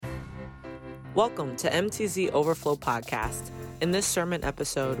Welcome to MTZ Overflow Podcast. In this sermon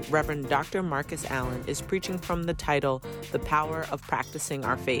episode, Reverend Dr. Marcus Allen is preaching from the title, The Power of Practicing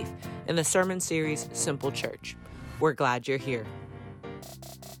Our Faith, in the sermon series, Simple Church. We're glad you're here.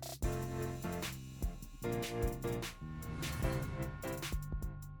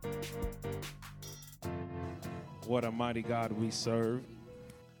 What a mighty God we serve.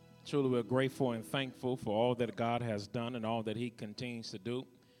 Truly, we're grateful and thankful for all that God has done and all that he continues to do.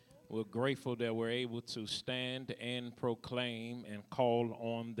 We're grateful that we're able to stand and proclaim and call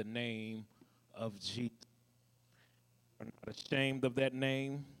on the name of Jesus. We're not ashamed of that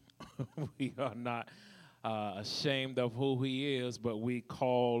name. We are not ashamed of who he is, but we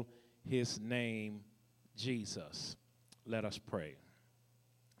call his name Jesus. Let us pray.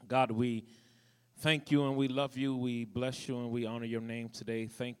 God, we thank you and we love you. We bless you and we honor your name today.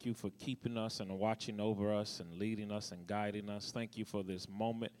 Thank you for keeping us and watching over us and leading us and guiding us. Thank you for this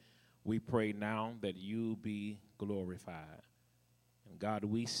moment. We pray now that you be glorified. And God,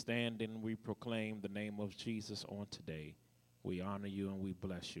 we stand and we proclaim the name of Jesus on today. We honor you and we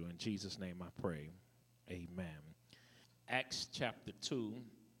bless you. In Jesus' name I pray. Amen. Acts chapter 2,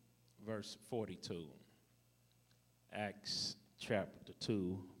 verse 42. Acts chapter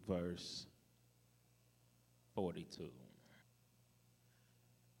 2, verse 42.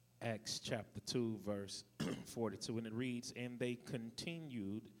 Acts chapter 2, verse 42. And it reads, "And they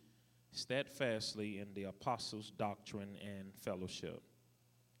continued steadfastly in the apostles' doctrine and fellowship,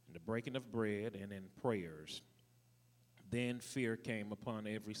 in the breaking of bread and in prayers. Then fear came upon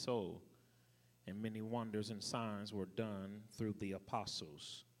every soul, and many wonders and signs were done through the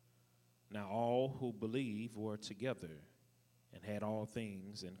apostles. Now all who believed were together and had all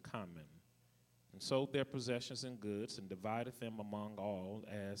things in common, and sold their possessions and goods and divided them among all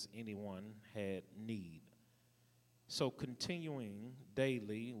as anyone had need. So continuing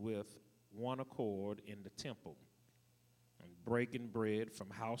daily with one accord in the temple, and breaking bread from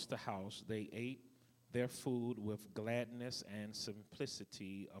house to house, they ate their food with gladness and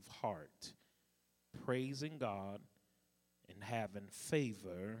simplicity of heart, praising God and having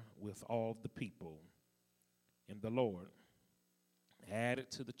favor with all the people. And the Lord added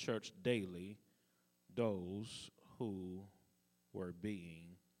to the church daily those who were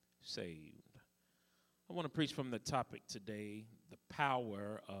being saved." I want to preach from the topic today, the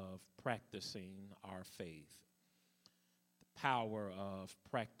power of practicing our faith. The power of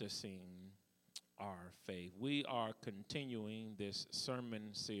practicing our faith. We are continuing this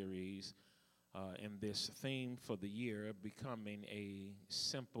sermon series in this theme for the year, becoming a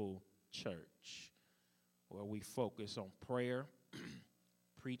simple church, where we focus on prayer,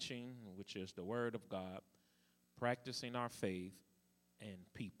 preaching, which is the word of God, practicing our faith,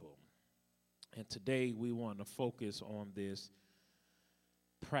 and people. And today we want to focus on this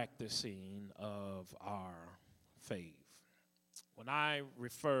practicing of our faith. When I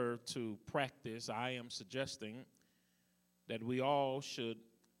refer to practice, I am suggesting that we all should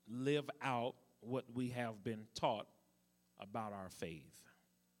live out what we have been taught about our faith.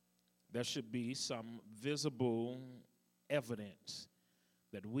 There should be some visible evidence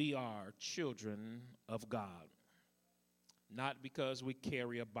that we are children of God. Not because we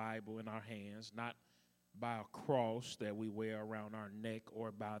carry a Bible in our hands, not by a cross that we wear around our neck,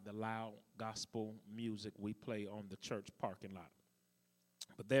 or by the loud gospel music we play on the church parking lot.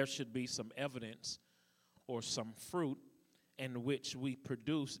 But there should be some evidence or some fruit in which we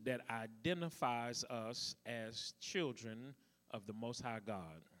produce that identifies us as children of the Most High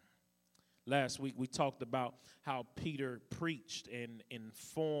God. Last week we talked about how Peter preached and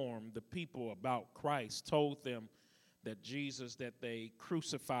informed the people about Christ, told them that Jesus that they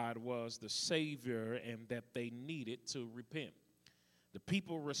crucified was the Savior and that they needed to repent. The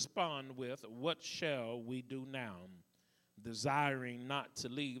people respond with, "What shall we do now?" Desiring not to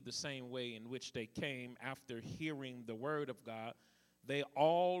leave the same way in which they came after hearing the word of God, they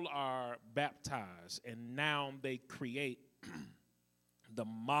all are baptized, and now they create the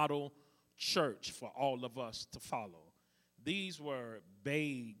model church for all of us to follow. These were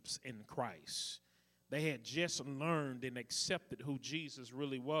babes in Christ. They had just learned and accepted who Jesus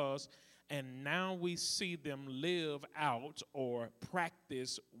really was, and now we see them live out or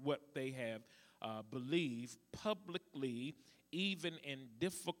practice what they have believed publicly, even in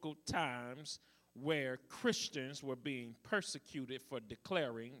difficult times where Christians were being persecuted for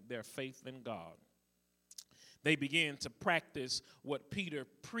declaring their faith in God. They began to practice what Peter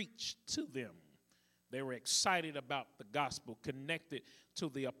preached to them. They were excited about the gospel, connected to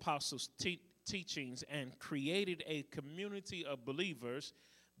the apostles' teachings, and created a community of believers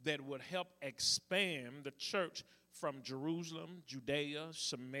that would help expand the church from Jerusalem, Judea,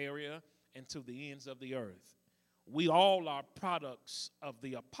 Samaria, and to the ends of the earth. We all are products of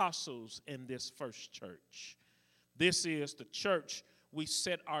the apostles in this first church. This is the church we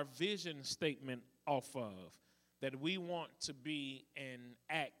set our vision statement off of, that we want to be an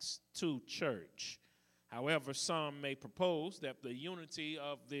Acts 2 church. However, some may propose that the unity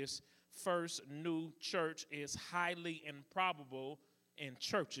of this first new church is highly improbable in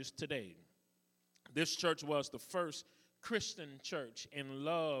churches today. This church was the first Christian church in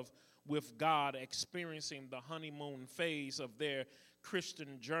love with God, experiencing the honeymoon phase of their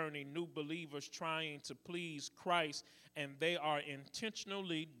Christian journey, new believers trying to please Christ, and they are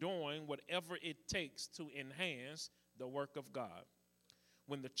intentionally doing whatever it takes to enhance the work of God.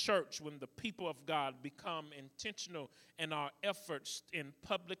 When the people of God become intentional in our efforts in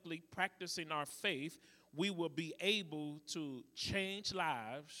publicly practicing our faith, we will be able to change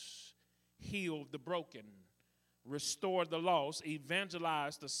lives, heal the broken, restore the lost,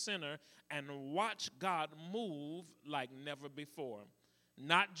 evangelize the sinner, and watch God move like never before.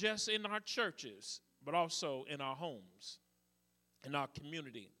 Not just in our churches, but also in our homes, in our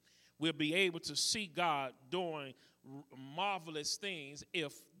community. We'll be able to see God doing marvelous things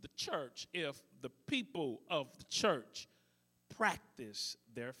if the people of the church practice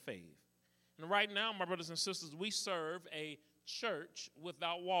their faith. And right now, my brothers and sisters, we serve a church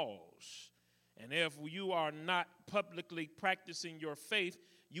without walls. And if you are not publicly practicing your faith,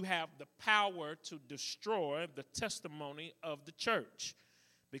 you have the power to destroy the testimony of the church.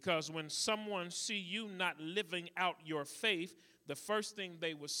 Because when someone see you not living out your faith, the first thing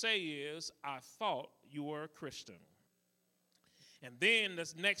they will say is, I thought you were a Christian. And then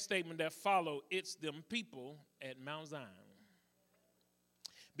this next statement that follow, it's them people at Mount Zion.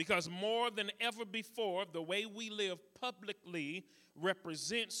 Because more than ever before, the way we live publicly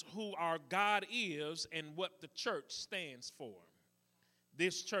represents who our God is and what the church stands for.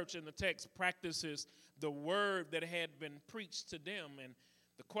 This church in the text practices the word that had been preached to them. And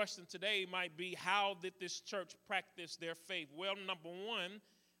the question today might be, how did this church practice their faith? Well, number one,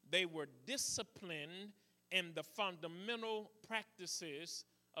 they were disciplined in the fundamental practices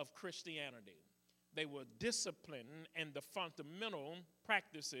of Christianity. They were disciplined in the fundamental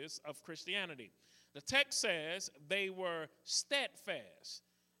practices of Christianity. The text says they were steadfast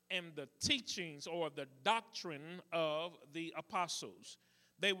in the teachings or the doctrine of the apostles.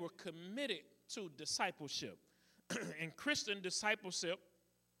 They were committed to discipleship. And Christian discipleship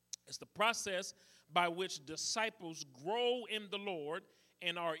is the process by which disciples grow in the Lord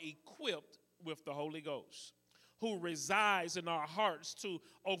and are equipped with the Holy Ghost, who resides in our hearts to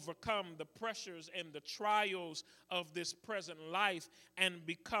overcome the pressures and the trials of this present life and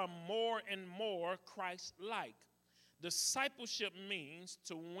become more and more Christ-like. Discipleship means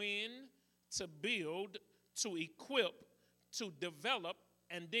to win, to build, to equip, to develop,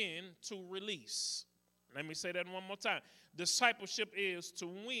 and then to release. Let me say that one more time. Discipleship is to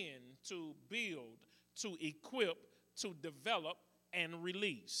win, to build, to equip, to develop, and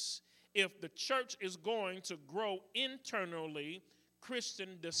release. If the church is going to grow internally,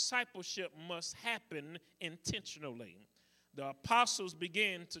 Christian discipleship must happen intentionally. The apostles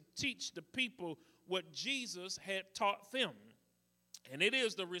began to teach the people what Jesus had taught them. And it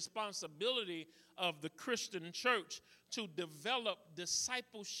is the responsibility of the Christian church to develop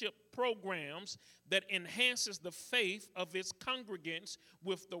discipleship programs that enhances the faith of its congregants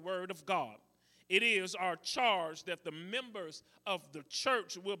with the word of God. It is our charge that the members of the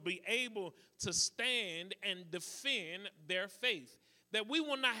church will be able to stand and defend their faith. That we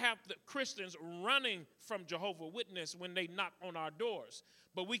will not have the Christians running from Jehovah's Witness when they knock on our doors,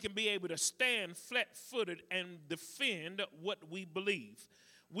 but we can be able to stand flat-footed and defend what we believe.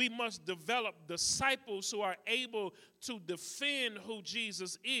 We must develop disciples who are able to defend who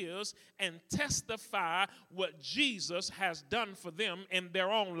Jesus is and testify what Jesus has done for them in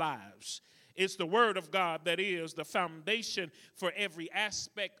their own lives. It's the word of God that is the foundation for every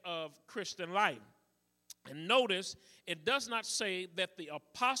aspect of Christian life. And notice, it does not say that the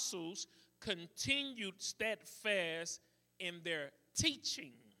apostles continued steadfast in their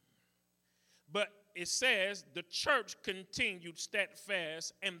teaching, but it says the church continued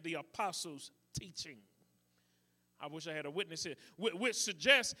steadfast in the apostles' teaching. I wish I had a witness here, which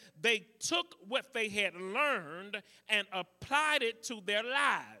suggests they took what they had learned and applied it to their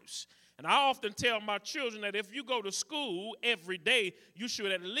lives. And I often tell my children that if you go to school every day, you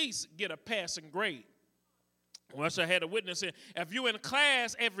should at least get a passing grade. Once I had a witness here, if you're in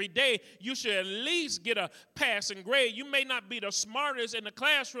class every day, you should at least get a passing grade. You may not be the smartest in the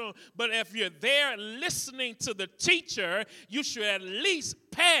classroom, but if you're there listening to the teacher, you should at least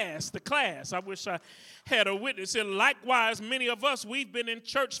pass the class. I wish I had a witness here. Likewise, many of us, we've been in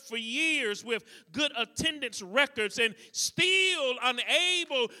church for years with good attendance records and still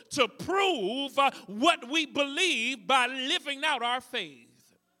unable to prove what we believe by living out our faith.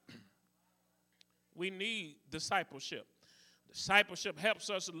 We need discipleship. Discipleship helps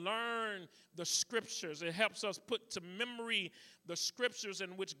us learn the scriptures. It helps us put to memory the scriptures in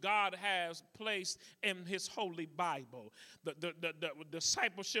which God has placed in his holy Bible. The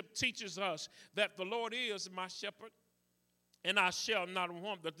discipleship teaches us that the Lord is my shepherd, and I shall not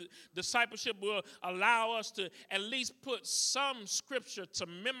want. The discipleship will allow us to at least put some scripture to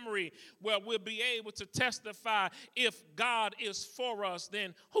memory where we'll be able to testify, if God is for us,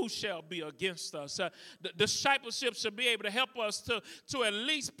 then who shall be against us? The discipleship should be able to help us to at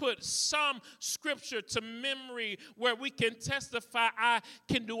least put some scripture to memory where we can testify, I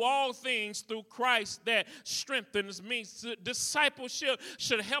can do all things through Christ that strengthens me. Discipleship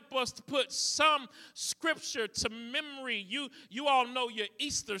should help us to put some scripture to memory. You all know your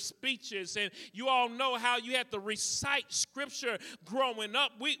Easter speeches, and you all know how you had to recite scripture growing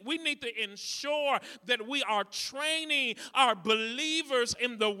up. We need to ensure that we are training our believers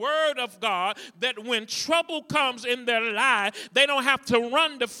in the Word of God, that when trouble comes in their life, they don't have to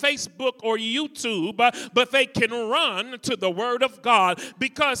run to Facebook or YouTube, but they can run to the Word of God,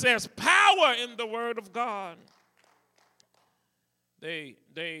 because there's power in the Word of God.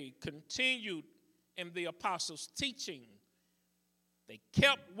 They continued in the apostles' teaching. They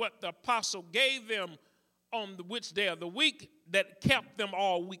kept what the apostle gave them on which day of the week that kept them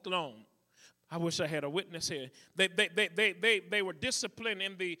all week long. I wish I had a witness here. They were disciplined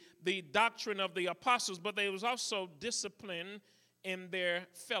in the doctrine of the apostles, but they was also disciplined in their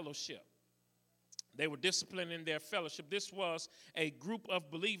fellowship. They were disciplined in their fellowship. This was a group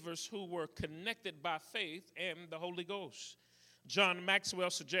of believers who were connected by faith and the Holy Ghost. John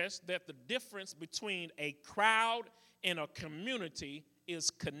Maxwell suggests that the difference between a crowd and a community is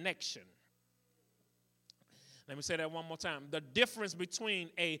connection. Let me say that one more time. The difference between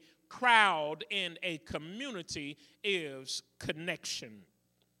a crowd and a community is connection.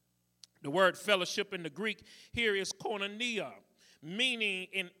 The word fellowship in the Greek here is koinonia, meaning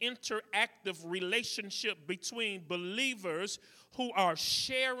an interactive relationship between believers who are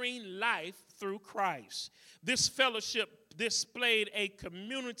sharing life through Christ. This fellowship displayed a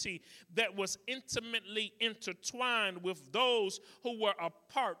community that was intimately intertwined with those who were a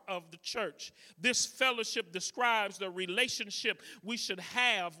part of the church. This fellowship describes the relationship we should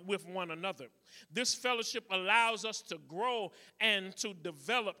have with one another. This fellowship allows us to grow and to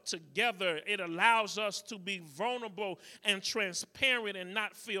develop together. It allows us to be vulnerable and transparent and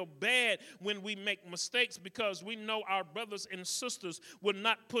not feel bad when we make mistakes, because we know our brothers and sisters will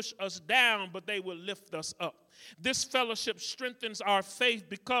not push us down, but they will lift us up. This fellowship strengthens our faith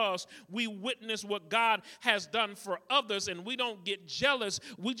because we witness what God has done for others, and we don't get jealous.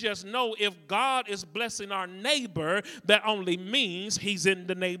 We just know if God is blessing our neighbor, that only means he's in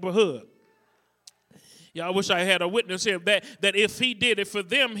the neighborhood. Yeah, I wish I had a witness here that if he did it for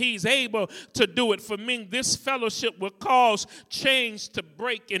them, he's able to do it for me. This fellowship will cause chains to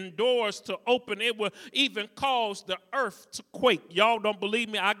break and doors to open. It will even cause the earth to quake. Y'all don't believe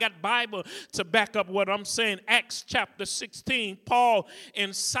me? I got Bible to back up what I'm saying. Acts chapter 16, Paul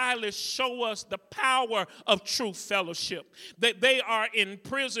and Silas show us the power of true fellowship. That they are in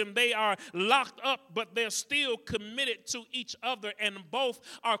prison, they are locked up, but they're still committed to each other, and both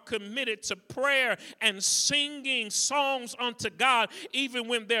are committed to prayer and singing songs unto God, even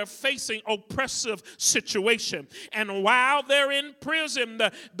when they're facing oppressive situation. And while they're in prison,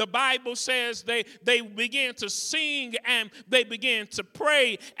 the Bible says they began to sing and they began to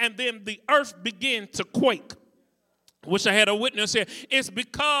pray, and then the earth began to quake. Wish I had a witness here. It's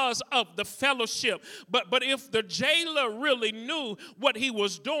because of the fellowship. But if the jailer really knew what he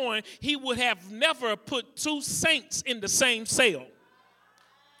was doing, he would have never put two saints in the same cell.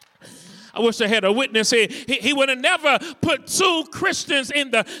 I wish I had a witness here. He would have never put two Christians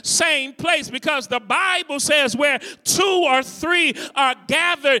in the same place, because the Bible says where two or three are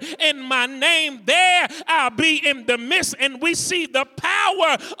gathered in my name, there I'll be in the midst. And we see the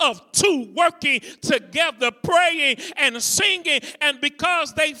power of two working together, praying and singing. And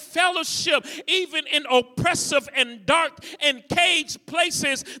because they fellowship even in oppressive and dark and caged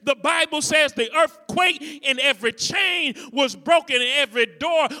places, the Bible says the earth quaked and every chain was broken and every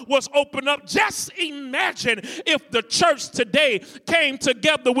door was open open up. Just imagine if the church today came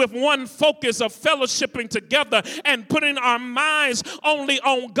together with one focus of fellowshipping together and putting our minds only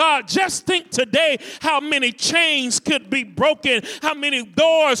on God. Just think today how many chains could be broken, how many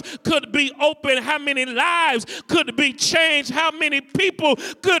doors could be opened, how many lives could be changed, how many people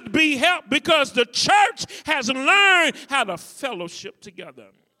could be helped, because the church has learned how to fellowship together.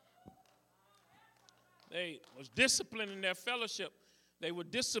 They was disciplined in their fellowship. They were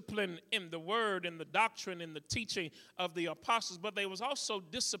disciplined in the word and the doctrine and the teaching of the apostles, but they was also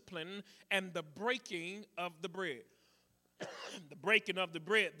disciplined in the breaking of the bread. The breaking of the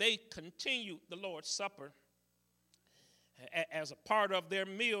bread. They continued the Lord's Supper. As a part of their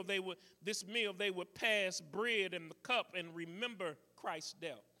meal, they would pass bread in the cup and remember Christ's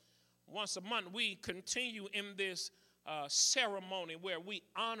death. Once a month, we continue in this ceremony where we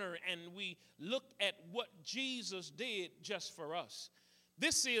honor and we look at what Jesus did just for us.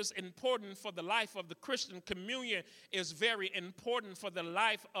 This is important for the life of the Christian. Communion is very important for the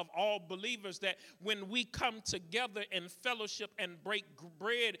life of all believers, that when we come together in fellowship and break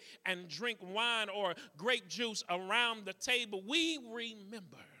bread and drink wine or grape juice around the table, we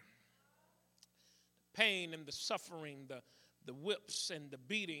remember the pain and the suffering, the whips and the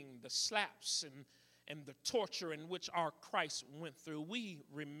beating, the slaps and the torture in which our Christ went through. We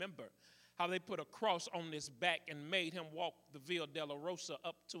remember how they put a cross on his back and made him walk the Via Dolorosa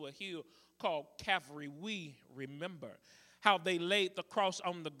up to a hill called Calvary. We remember how they laid the cross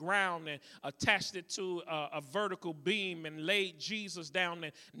on the ground and attached it to a vertical beam and laid Jesus down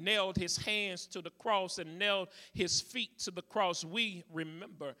and nailed his hands to the cross and nailed his feet to the cross. We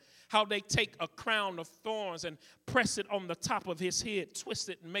remember how they take a crown of thorns and press it on the top of his head, twist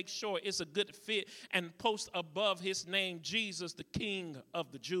it and make sure it's a good fit, and post above his name, Jesus, the King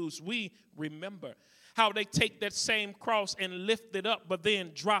of the Jews. We remember how they take that same cross and lift it up, but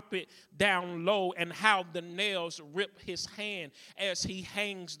then drop it down low, and how the nails rip his hand as he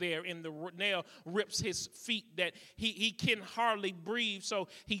hangs there, and the nail rips his feet that he can hardly breathe, so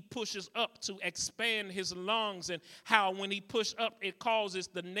he pushes up to expand his lungs, and how when he pushes up, it causes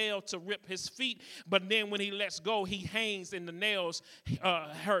the nail to rip his feet, but then when he lets go, he hangs and the nails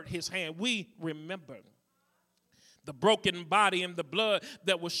hurt his hand. We remember the broken body and the blood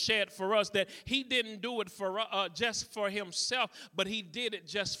that was shed for us, that he didn't do it for just for himself, but he did it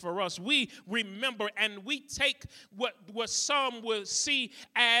just for us. We remember, and we take what some will see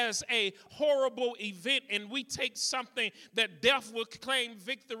as a horrible event, and we take something that death will claim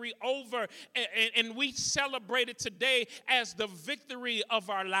victory over, and we celebrate it today as the victory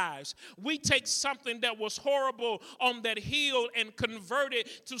of our lives. We take something that was horrible on that hill and convert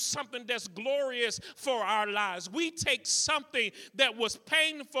it to something that's glorious for our lives. We take something that was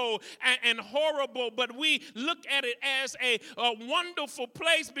painful and horrible, but we look at it as a wonderful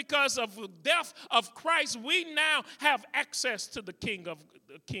place because of the death of Christ. We now have access to the King of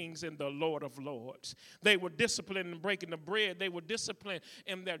Kings and the Lord of Lords. They were disciplined in breaking the bread. They were disciplined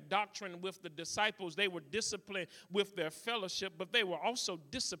in their doctrine with the disciples. They were disciplined with their fellowship, but they were also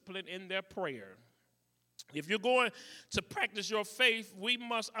disciplined in their prayer. If you're going to practice your faith, we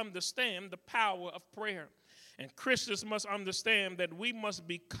must understand the power of prayer. And Christians must understand that we must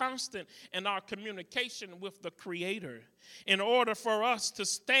be constant in our communication with the Creator. In order for us to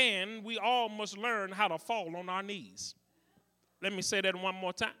stand, we all must learn how to fall on our knees. Let me say that one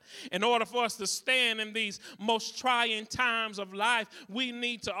more time. In order for us to stand in these most trying times of life, we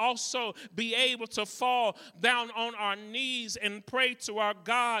need to also be able to fall down on our knees and pray to our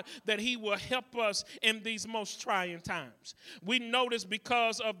God that he will help us in these most trying times. We know this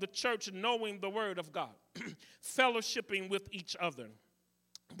because of the church knowing the word of God, fellowshipping with each other,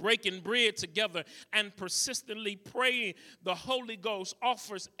 breaking bread together, and persistently praying. The Holy Ghost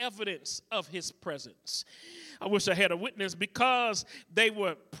offers evidence of his presence. I wish I had a witness, because they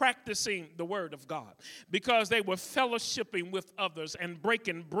were practicing the word of God, because they were fellowshipping with others and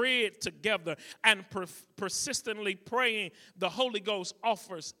breaking bread together and persistently praying. The Holy Ghost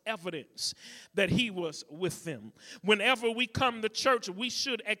offers evidence that he was with them. Whenever we come to church, we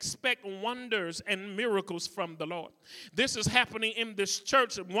should expect wonders and miracles from the Lord. This is happening in this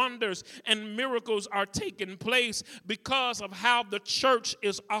church. Wonders and miracles are taking place because of how the church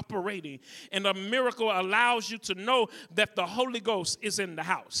is operating. And a miracle allows you to know that the Holy Ghost is in the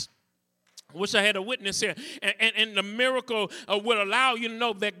house. I wish I had a witness here. And the miracle will allow you to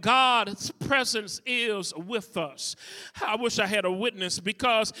know that God's presence is with us. I wish I had a witness,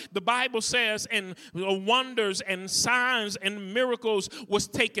 because the Bible says, and wonders and signs and miracles was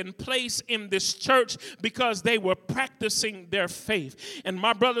taking place in this church because they were practicing their faith. And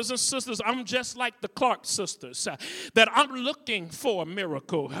my brothers and sisters, I'm just like the Clark sisters, that I'm looking for a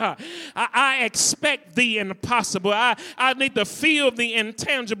miracle. I expect the impossible. I need to feel the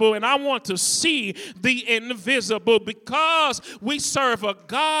intangible, and I want to see the invisible, because we serve a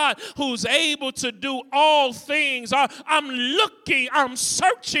God who's able to do all things. I'm looking, I'm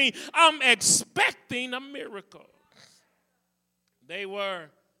searching, I'm expecting a miracle. They were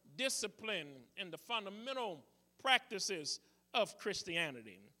disciplined in the fundamental practices of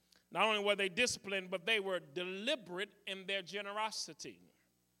Christianity. Not only were they disciplined, but they were deliberate in their generosity.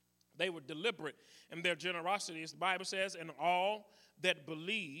 They were deliberate in their generosity. As the Bible says, and all that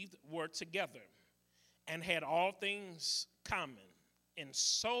believed were together and had all things common, and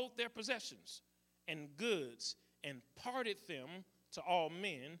sold their possessions and goods and parted them to all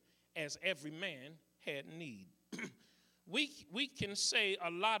men as every man had need. We can say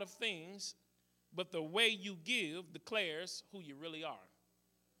a lot of things, but the way you give declares who you really are.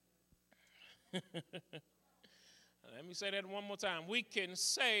 Let me say that one more time. We can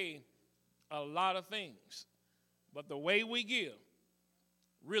say a lot of things, but the way we give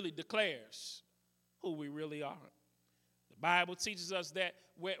really declares who we really are. The Bible teaches us that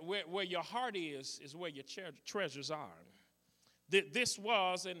where your heart is where your treasures are. This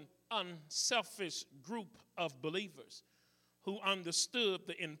was an unselfish group of believers who understood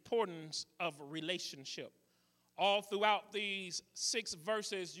the importance of a relationship. All throughout these 6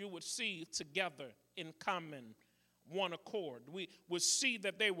 verses, you would see together in common, one accord. We would see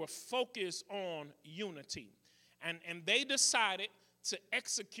that they were focused on unity. And they decided to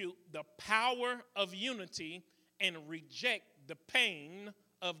execute the power of unity and reject the pain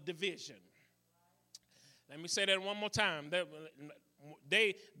of division. Let me say that one more time.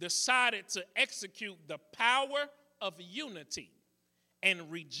 They decided to execute the power of unity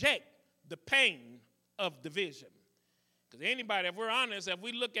and reject the pain of division. Because anybody, if we're honest, if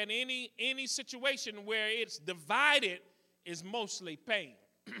we look at any situation where it's divided, it's mostly pain.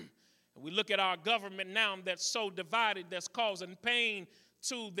 We look at our government now that's so divided, that's causing pain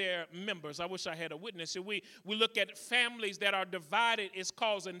to their members. I wish I had a witness. We look at families that are divided, it's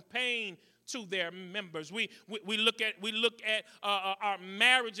causing pain to their members. We look at our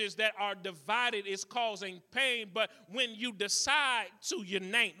marriages that are divided, it's causing pain. But when you decide to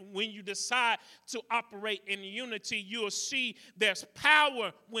unite, when you decide to operate in unity, you'll see there's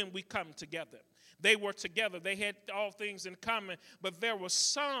power when we come together. They were together. They had all things in common, but there were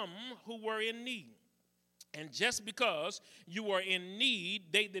some who were in need. And just because you were in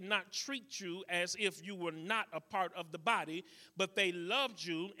need, they did not treat you as if you were not a part of the body, but they loved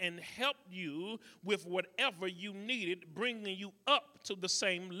you and helped you with whatever you needed, bringing you up to the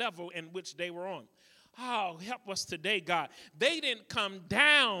same level in which they were on. Oh, help us today, God. They didn't come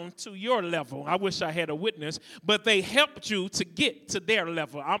down to your level. I wish I had a witness, but they helped you to get to their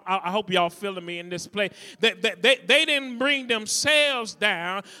level. I hope y'all feeling me in this place. They didn't bring themselves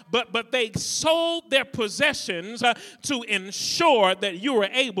down, but they sold their possessions to ensure that you were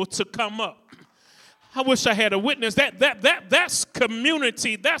able to come up. I wish I had a witness. That's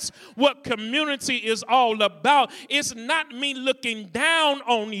community. That's what community is all about. It's not me looking down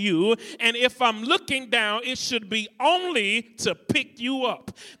on you. And if I'm looking down, it should be only to pick you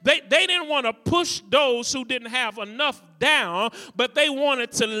up. They didn't want to push those who didn't have enough down, but they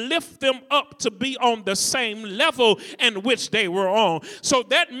wanted to lift them up to be on the same level in which they were on. So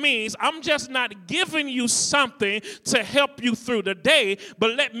that means I'm just not giving you something to help you through the day,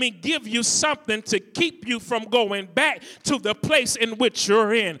 but let me give you something to keep you from going back to the place in which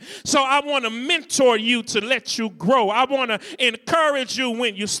you're in. So I want to mentor you to let you grow. I want to encourage you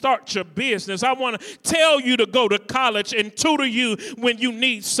when you start your business. I want to tell you to go to college and tutor you when you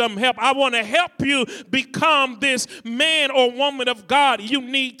need some help. I want to help you become this man or woman of God you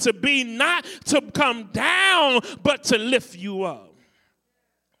need to be, not to come down, but to lift you up.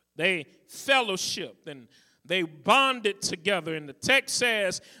 They fellowshiped and they bonded together. And the text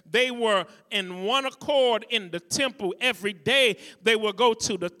says they were in one accord in the temple. Every day they would go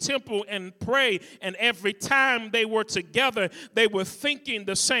to the temple and pray. And every time they were together, they were thinking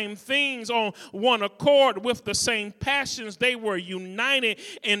the same things on one accord with the same passions. They were united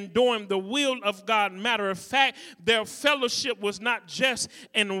in doing the will of God. Matter of fact, their fellowship was not just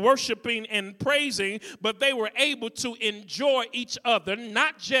in worshiping and praising, but they were able to enjoy each other,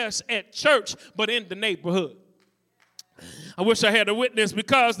 not just at church, but in the neighborhood. I wish I had a witness,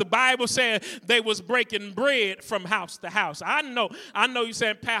 because the Bible said they was breaking bread from house to house. I know you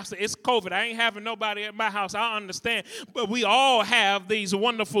saying, Pastor, it's COVID. I ain't having nobody at my house. I understand. But we all have these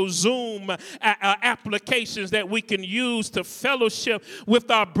wonderful Zoom applications that we can use to fellowship with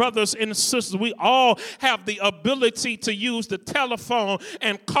our brothers and sisters. We all have the ability to use the telephone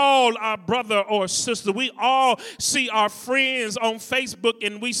and call our brother or sister. We all see our friends on Facebook,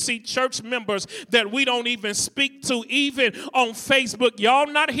 and we see church members that we don't even speak to, even on Facebook. Y'all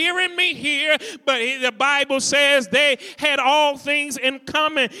not hearing me here, but the Bible says they had all things in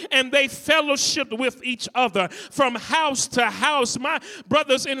common and they fellowshiped with each other from house to house. My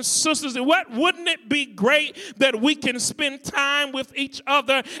brothers and sisters, wouldn't it be great that we can spend time with each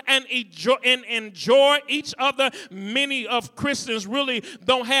other and enjoy each other? Many of Christians really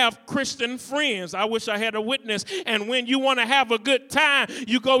don't have Christian friends. I wish I had a witness. And when you want to have a good time,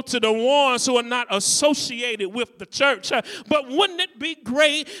 you go to the ones who are not associated with the church. But wouldn't it be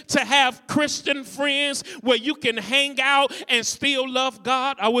great to have Christian friends where you can hang out and still love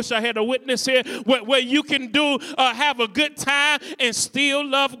God? I wish I had a witness here, where you can have a good time and still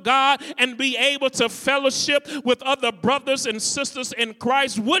love God and be able to fellowship with other brothers and sisters in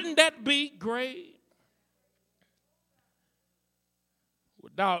Christ. Wouldn't that be great?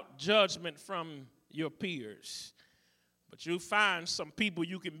 Without judgment from your peers. But you find some people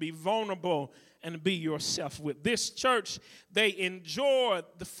you can be vulnerable and be yourself with. This church, they enjoyed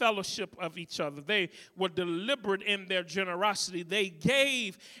the fellowship of each other. They were deliberate in their generosity. They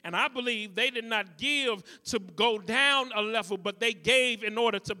gave, and I believe they did not give to go down a level, but they gave in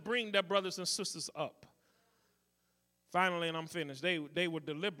order to bring their brothers and sisters up. Finally, and I'm finished, they were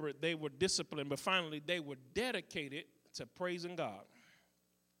deliberate, they were disciplined, but finally they were dedicated to praising God.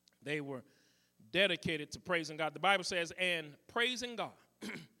 They were dedicated to praising God. The Bible says, and praising God,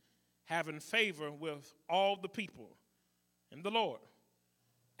 having favor with all the people in the Lord,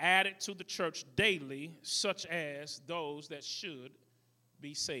 added to the church daily, such as those that should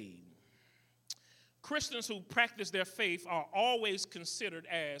be saved. Christians who practice their faith are always considered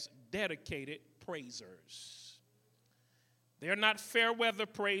as dedicated praisers. They're not fair weather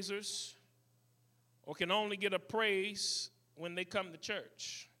praisers or can only get a praise when they come to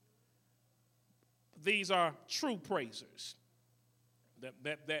church. These are true praisers.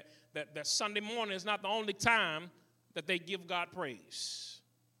 That Sunday morning is not the only time that they give God praise.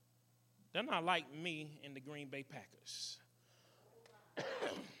 They're not like me and the Green Bay Packers.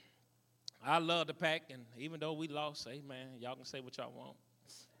 I love the Pack, and even though we lost, amen, y'all can say what y'all want.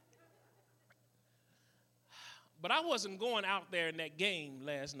 But I wasn't going out there in that game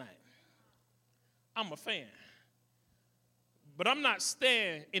last night. I'm a fan. But I'm not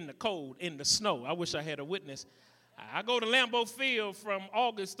staying in the cold, in the snow. I wish I had a witness. I go to Lambeau Field from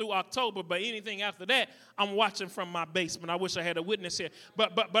August through October, but anything after that, I'm watching from my basement. I wish I had a witness here.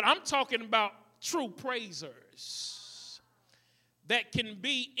 But I'm talking about true praisers that can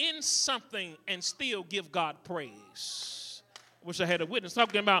be in something and still give God praise. I wish I had a witness.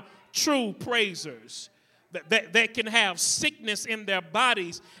 Talking about true praisers that can have sickness in their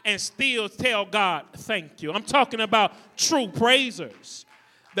bodies and still tell God, thank you. I'm talking about true praisers.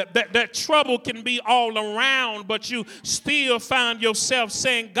 That trouble can be all around, but you still find yourself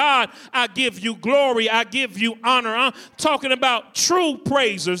saying, God, I give you glory, I give you honor. I'm talking about true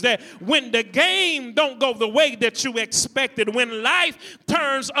praisers, that when the game don't go the way that you expected, when life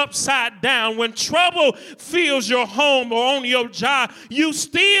turns upside down, when trouble fills your home or on your job, you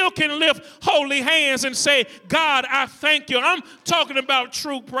still can lift holy hands and say, God, I thank you. I'm talking about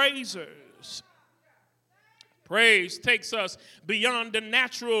true praisers. Praise takes us beyond the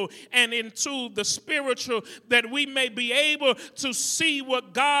natural and into the spiritual, that we may be able to see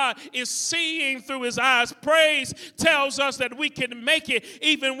what God is seeing through his eyes. Praise tells us that we can make it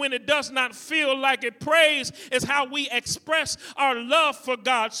even when it does not feel like it. Praise is how we express our love for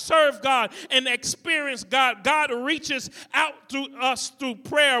God, serve God, and experience God. God reaches out to us through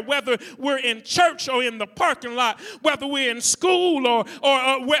prayer, whether we're in church or in the parking lot, whether we're in school or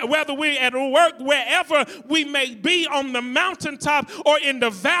whether we're at work, wherever we may be, on the mountaintop or in the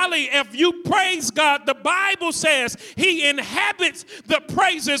valley. If you praise God, the Bible says he inhabits the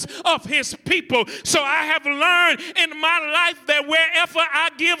praises of his people. So I have learned in my life that wherever I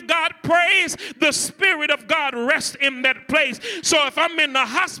give God praise, the Spirit of God rests in that place. So if I'm in the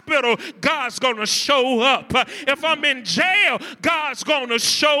hospital, God's going to show up. If I'm in jail, God's going to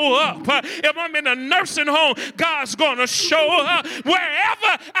show up. If I'm in a nursing home, God's going to show up.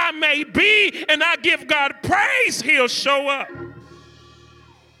 Wherever I may be and I give God praise, he'll show up.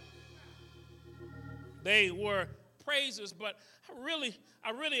 They were praises, but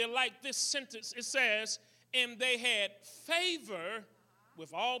I really like this sentence. It says, and they had favor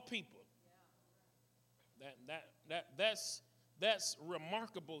with all people. That's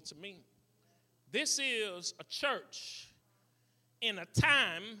remarkable to me. This is a church in a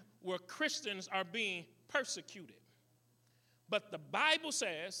time where Christians are being persecuted. But the Bible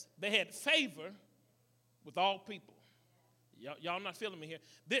says they had favor with all people. Y'all not feeling me here?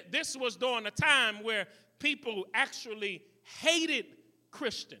 This was during a time where people actually hated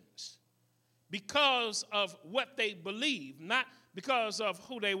Christians because of what they believed, not because of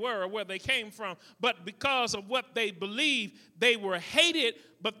who they were or where they came from, but because of what they believed. They were hated,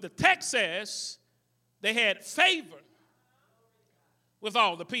 but the text says they had favor with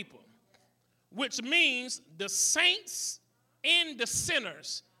all the people, which means the saints and the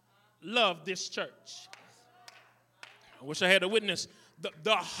sinners love this church. I wish I had a witness.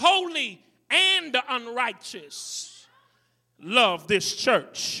 The holy and the unrighteous love this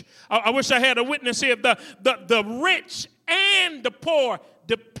church. I wish I had a witness here. The rich and the poor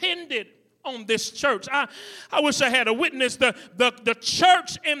depended on this church. I wish I had a witness. The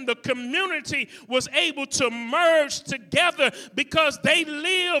church and the community was able to merge together because they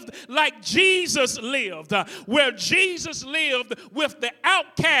lived like Jesus lived, where Jesus lived with the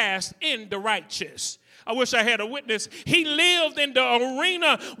outcast and the righteous. I wish I had a witness. He lived in the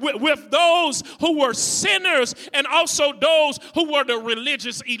arena with those who were sinners and also those who were the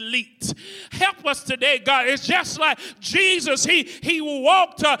religious elite. Help us today, God. It's just like Jesus. He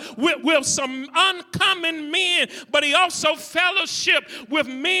walked with some uncommon men, but he also fellowshiped with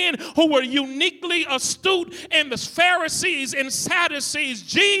men who were uniquely astute, and the Pharisees and Sadducees.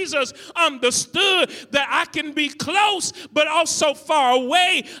 Jesus understood that I can be close, but also far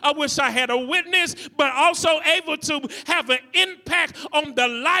away. I wish I had a witness, but also able to have an impact on the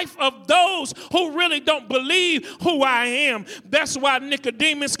life of those who really don't believe who I am. That's why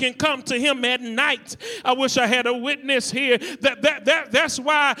Nicodemus can come to him at night. I wish I had a witness here. That's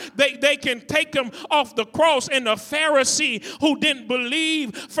why they can take him off the cross. And the Pharisee who didn't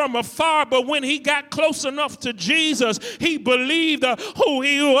believe from afar, but when he got close enough to Jesus, he believed who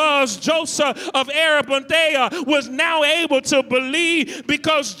he was. Joseph of Arimathea was now able to believe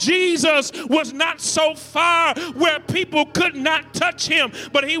because Jesus was not so far where people could not touch him,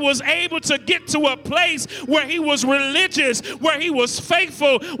 but he was able to get to a place where he was religious, where he was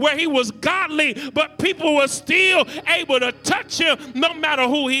faithful, where he was godly, but people were still able to touch him no matter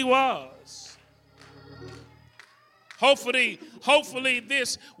who he was. Hopefully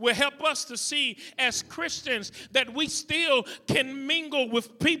this will help us to see as Christians that we still can mingle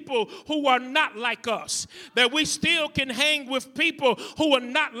with people who are not like us, that we still can hang with people who are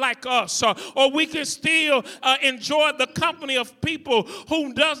not like us, or we can still enjoy the company of people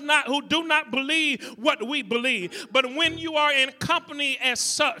who do not believe what we believe. But when you are in company as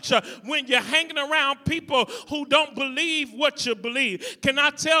such, when you're hanging around people who don't believe what you believe, can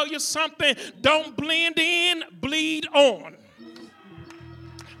I tell you something? Don't blend in, bleed on.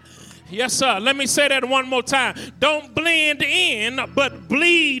 Yes, sir. Let me say that one more time. Don't blend in, but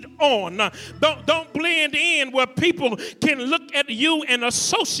bleed on. Don't blend in where people can look at you and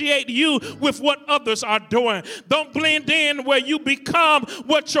associate you with what others are doing. Don't blend in where you become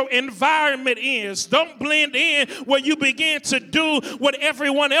what your environment is. Don't blend in where you begin to do what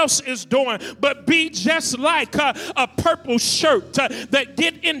everyone else is doing. But be just like a purple shirt that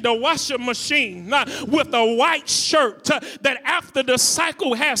get in the washing machine with a white shirt that after the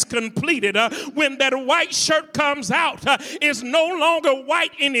cycle has completed, when that white shirt comes out, it's no longer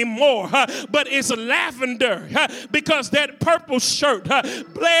white anymore, but it's lavender, because that purple shirt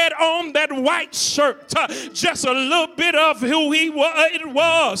bled on that white shirt just a little bit of who it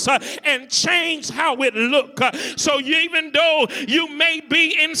was and changed how it looked. So even though you may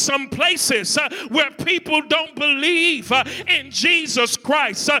be in some places where people don't believe in Jesus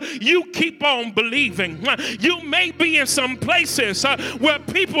Christ, you keep on believing. You may be in some places where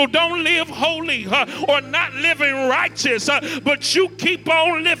people don't live holy or not living righteous, but you keep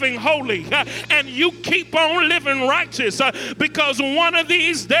on living holy and you keep on living righteous, because one of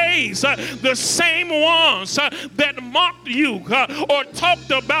these days the same ones that mocked you or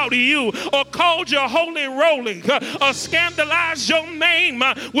talked about you or called you holy roly or scandalized your name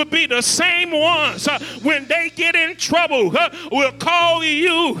will be the same ones when they get in trouble will call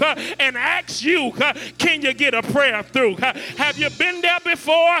you and ask you, can you get a prayer through? Have you been there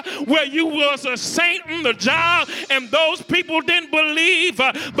before where you was a saint on the job and those people didn't believe,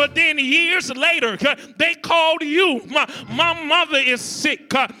 but then years later they called you, my mother is sick,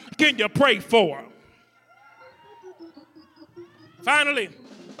 can you pray for her? Finally,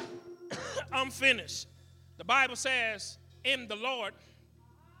 I'm finished. The Bible says in the Lord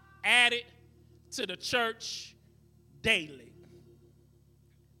added to the church daily.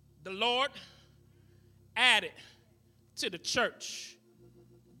 The Lord added to the church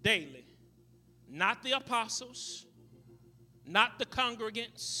daily. Not the apostles, not the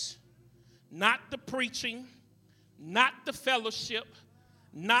congregants, not the preaching, not the fellowship,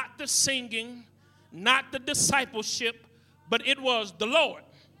 not the singing, not the discipleship, but it was the Lord.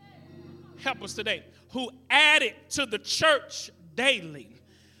 Help us today. Who added to the church daily.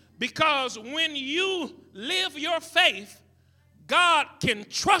 Because when you live your faith, God can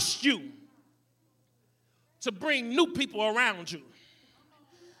trust you to bring new people around you.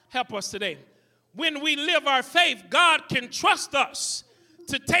 Help us today. When we live our faith, God can trust us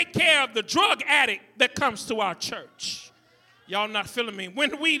to take care of the drug addict that comes to our church. Y'all not feeling me?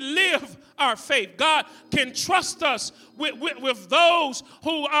 When we live our faith, God can trust us with those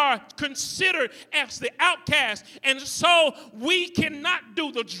who are considered as the outcast. And so we cannot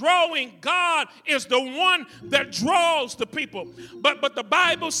do the drawing. God is the one that draws the people. But the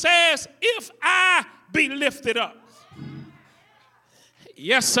Bible says, if I be lifted up.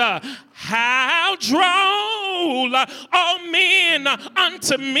 Yes, sir. I'll draw all men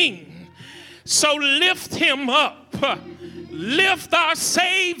unto me. So lift him up. Lift our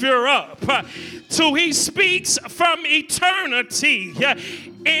Savior up till he speaks from eternity.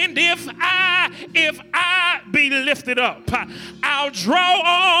 And if I be lifted up, I'll draw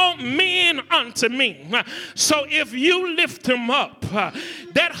all men unto me. So if you lift him up,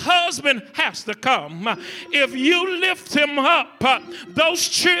 that husband has to come. If you lift him up, those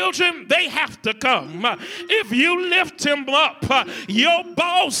children, they have to come. If you lift him up, your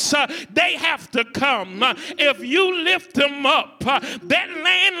boss, they have to come. If you lift him up, that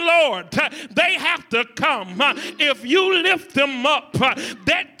landlord, they have to come. If you lift him up,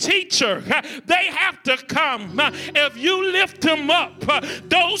 that teacher, they have to come. If you lift him up,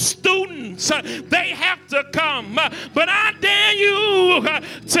 those students, they have to come. But I dare you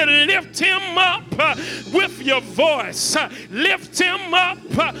to lift him up with your voice. Lift him up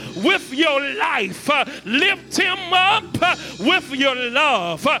with your life. Lift him up with your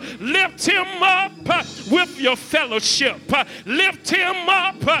love. Lift him up with your fellowship. Lift him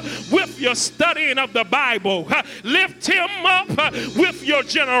up with your studying of the Bible. Lift him up with your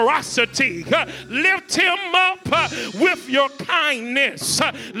generosity. Lift him up with your kindness.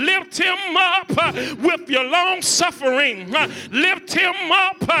 Lift him up with your long suffering. Lift him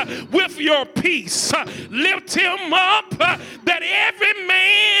up with your peace. Lift him up that every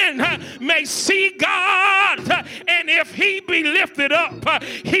man may see God. And if he be lifted up,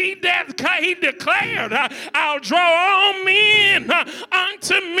 he declared, I'll draw all men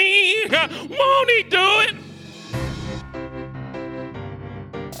unto me. Won't he do it?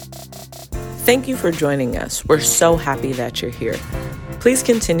 Thank you for joining us. We're so happy that you're here. Please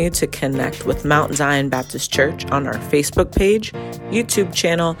continue to connect with Mount Zion Baptist Church on our Facebook page, YouTube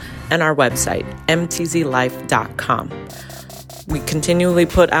channel, and our website, mtzlife.com. We continually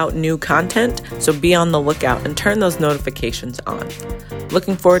put out new content, so be on the lookout and turn those notifications on.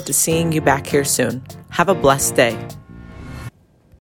 Looking forward to seeing you back here soon. Have a blessed day.